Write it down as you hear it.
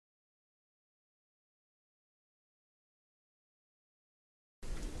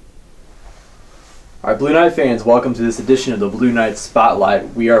All right, Blue Knight fans, welcome to this edition of the Blue Knight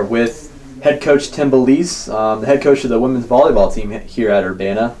Spotlight. We are with head coach Tim Balice, the head coach of the women's volleyball team here at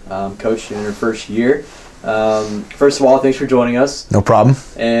Urbana, coach in her first year. First of all, thanks for joining us. No problem.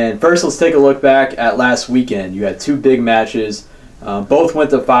 And first, let's take a look back at last weekend. You had two big matches. Both went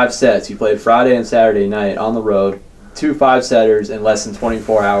to 5 sets. You played Friday and Saturday night on the road, 2 5-setters in less than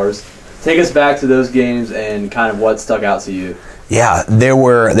 24 hours. Take us back to those games and kind of what stuck out to you. Yeah, they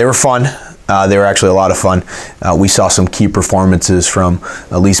were fun. They were actually a lot of fun. We saw some key performances from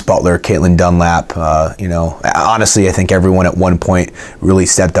Elise Butler, Caitlin Dunlap. Honestly, I think everyone at one point really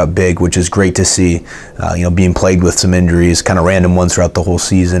stepped up big, which is great to see. Being plagued with some injuries, kind of random ones throughout the whole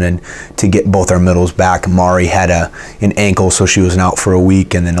season, and to get both our middles back. Mari had an ankle, so she was out for a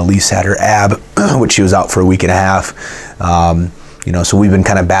week, and then Elise had her ab, which she was out for a week and a half. So we've been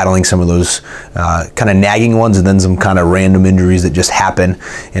kind of battling some of those kind of nagging ones and then some kind of random injuries that just happen.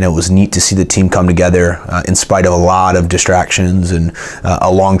 And it was neat to see the team come together in spite of a lot of distractions and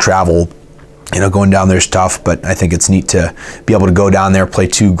a long travel. Going down there is tough, but I think it's neat to be able to go down there, play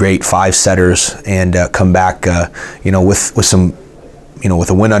 2 great 5-setters, and come back, with some, with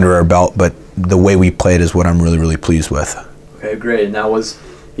a win under our belt. But the way we played is what I'm really, really pleased with. Okay, great. And that was,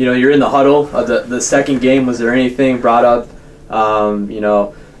 you're in the huddle of the second game. Was there anything brought up?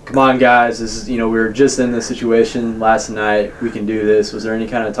 Come on, guys. This is, we were just in this situation last night. We can do this. Was there any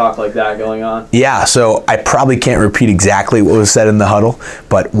kind of talk like that going on? Yeah, so I probably can't repeat exactly what was said in the huddle,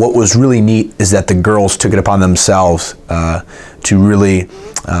 but what was really neat is that the girls took it upon themselves to really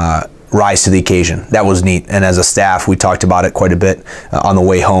rise to the occasion. That was neat. And as a staff, we talked about it quite a bit on the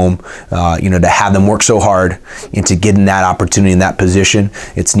way home. To have them work so hard and to get in that opportunity, in that position,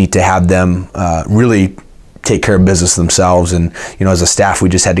 it's neat to have them really take care of business themselves. And as a staff, we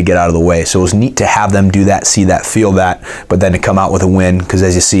just had to get out of the way. So it was neat to have them do that, see that, feel that, but then to come out with a win, because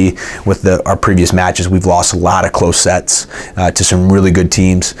as you see with our previous matches, we've lost a lot of close sets to some really good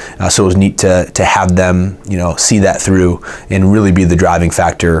teams. So it was neat to have them see that through and really be the driving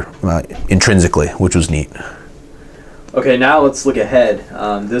factor intrinsically, which was neat. Okay, now let's look ahead.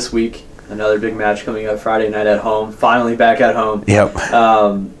 This week, another big match coming up Friday night at home, finally back at home. Yep.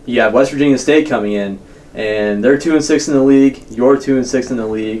 You have West Virginia State coming in, and they're 2-6 in the league. You're 2-6 in the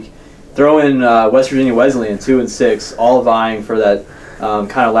league. Throw in West Virginia Wesleyan 2-6, all vying for that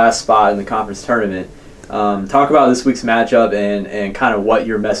kind of last spot in the conference tournament. Talk about this week's matchup and kind of what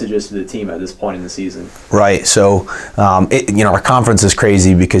your message is to the team at this point in the season. Right. So, our conference is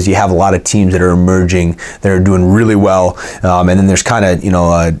crazy because you have a lot of teams that are emerging that are doing really well, and then there's kind of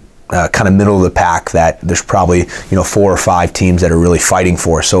middle of the pack that there's probably 4 or 5 teams that are really fighting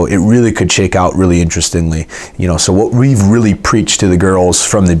for. So it really could shake out really interestingly. So what we've really preached to the girls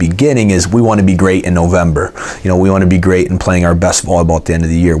from the beginning is we want to be great in November. We want to be great in playing our best volleyball at the end of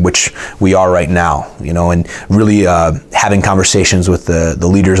the year, which we are right now. And really having conversations with the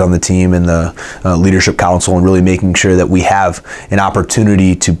leaders on the team and the leadership council, and really making sure that we have an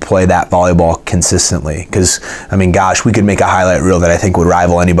opportunity to play that volleyball consistently. Because we could make a highlight reel that I think would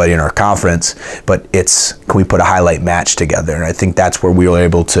rival anybody in our conference, but it's, can we put a highlight match together? And I think that's where we were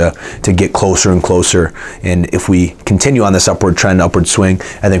able to get closer and closer. And if we continue on this upward trend, upward swing,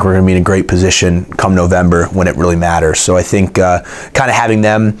 I think we're going to be in a great position come November when it really matters. So I think kind of having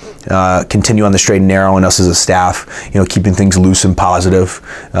them continue on the straight and narrow, and us as a staff, keeping things loose and positive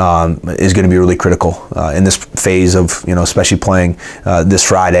is going to be really critical in this phase of, especially playing this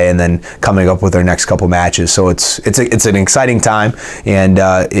Friday and then coming up with our next couple matches. So it's an exciting time, and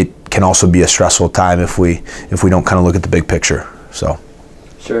it can also be a stressful time if we don't kind of look at the big picture. So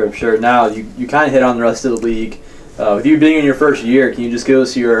sure. Now you kind of hit on the rest of the league. With you being in your first year, can you just give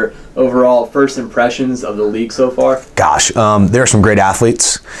us your overall first impressions of the league so far? Gosh, there are some great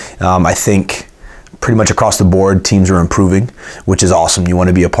athletes. I think pretty much across the board, teams are improving, which is awesome. You want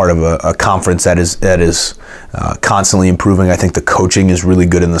to be a part of a conference that is constantly improving. I think the coaching is really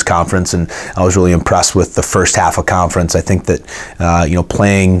good in this conference, and I was really impressed with the first half of conference. I think that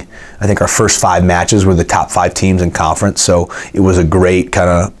playing, I think our first 5 matches were the top 5 teams in conference, so it was a great kind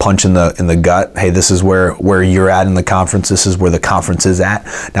of punch in the gut. Hey, this is where you're at in the conference. This is where the conference is at.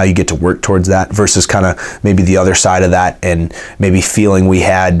 Now you get to work towards that, versus kind of maybe the other side of that and maybe feeling we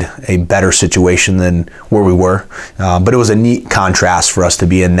had a better situation than where we were. But it was a neat contrast for us to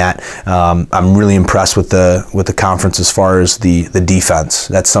be in that. I'm really impressed with the conference as far as the defense.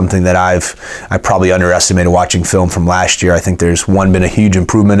 That's something that I probably underestimated watching film from last year. I think there's been a huge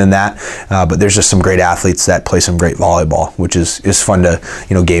improvement in that, but there's just some great athletes that play some great volleyball, which is fun to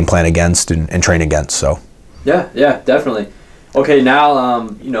game plan against and train against. So yeah, definitely. Okay, now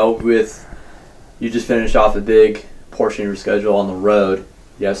with you just finished off a big portion of your schedule on the road.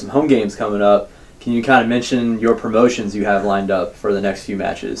 You have some home games coming up. can you kind of mention your promotions you have lined up for the next few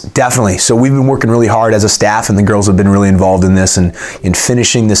matches? Definitely. So we've been working really hard as a staff, and the girls have been really involved in this and in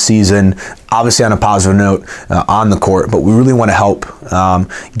finishing the season, obviously on a positive note on the court, but we really want to help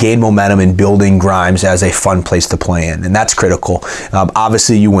gain momentum in building Grimes as a fun place to play in, and that's critical.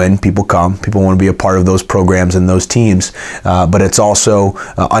 Obviously you win, people come, people want to be a part of those programs and those teams, but it's also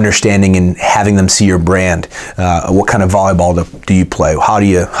understanding and having them see your brand. What kind of volleyball do you play? How do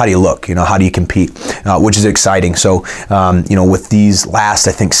you look? How do you compete? Which is exciting. So with these last,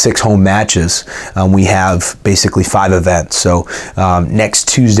 I think, 6 home matches, we have basically 5 events. So next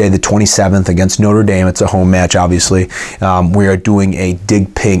Tuesday, the 27th, against Notre Dame, it's a home match, obviously. We are doing a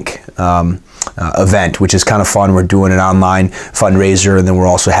Dig Pink event, which is kind of fun. We're doing an online fundraiser, and then we're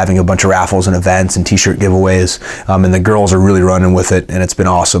also having a bunch of raffles and events and t-shirt giveaways, and the girls are really running with it, and it's been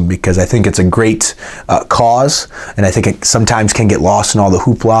awesome because I think it's a great cause, and I think it sometimes can get lost in all the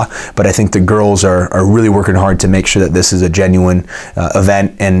hoopla, but I think the girls are really working hard to make sure that this is a genuine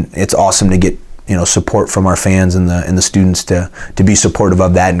event, and it's awesome to get support from our fans and the students to be supportive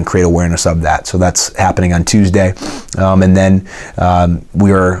of that and create awareness of that. So that's happening on Tuesday, and then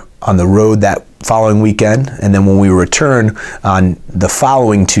we are on the road that following weekend, and then when we return on the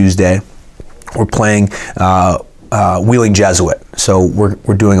following Tuesday, we're playing Wheeling Jesuit. So we're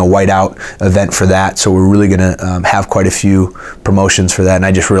doing a whiteout event for that, so we're really going to have quite a few promotions for that, and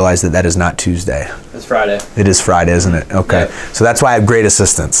I just realized that is not Tuesday. It's Friday. It is Friday, isn't it? Okay. Yep. So that's why I have great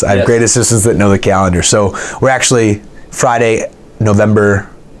assistants. I have great assistants that know the calendar. So we're actually Friday, November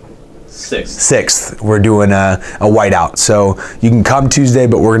 6th, we're doing a whiteout. So you can come Tuesday,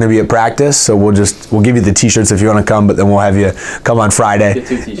 but we're going to be at practice. So we'll give you the t-shirts if you want to come, but then we'll have you come on Friday. Get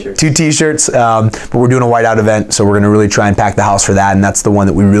 2 t-shirts. 2 t-shirts, but we're doing a whiteout event, so we're going to really try and pack the house for that, and that's the one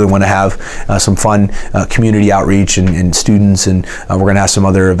that we really want to have some fun community outreach and students, and we're going to have some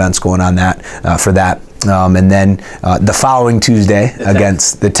other events going on for that. And then the following Tuesday,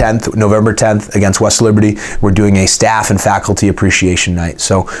 against the 10th, November 10th, against West Liberty, we're doing a staff and faculty appreciation night.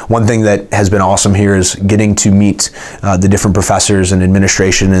 So one thing that has been awesome here is getting to meet the different professors and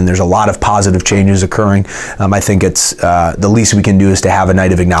administration, and there's a lot of positive changes occurring. I think it's the least we can do is to have a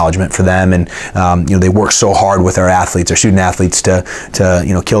night of acknowledgement for them, and they work so hard with our athletes, our student athletes, to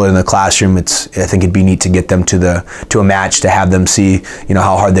kill it in the classroom. I think it'd be neat to get them to a match, to have them see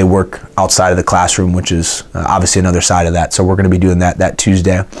how hard they work outside of the classroom, which is obviously another side of that. So we're going to be doing that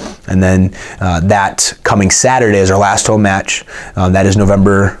Tuesday, and then that coming Saturday is our last home match. That is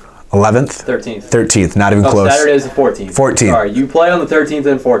November 11th? 13th, not even close. Saturday is the 14th. 14th. Sorry, you play on the 13th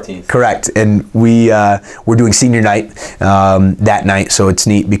and 14th. Correct, and we're doing senior night that night, so it's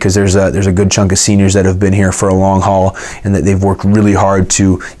neat because there's a good chunk of seniors that have been here for a long haul, and that they've worked really hard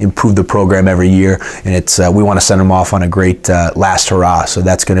to improve the program every year, and we want to send them off on a great last hurrah. So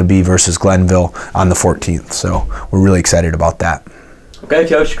that's going to be versus Glenville on the 14th. So we're really excited about that. Okay,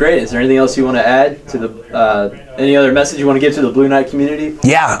 Coach, great. Is there anything else you want to add to the any other message you want to give to the Blue Knight community?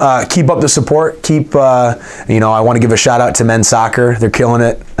 Yeah, keep up the support. Keep, I want to give a shout out to men's soccer. They're killing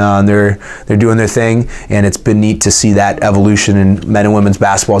it. They're doing their thing, and it's been neat to see that evolution in men and women's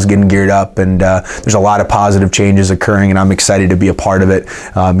basketball is getting geared up, and there's a lot of positive changes occurring, and I'm excited to be a part of it.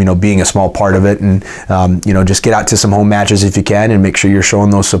 Being a small part of it, and just get out to some home matches if you can, and make sure you're showing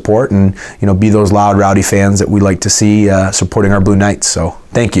those support, and be those loud, rowdy fans that we like to see supporting our Blue Knights. So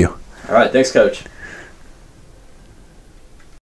thank you. All right, thanks, Coach.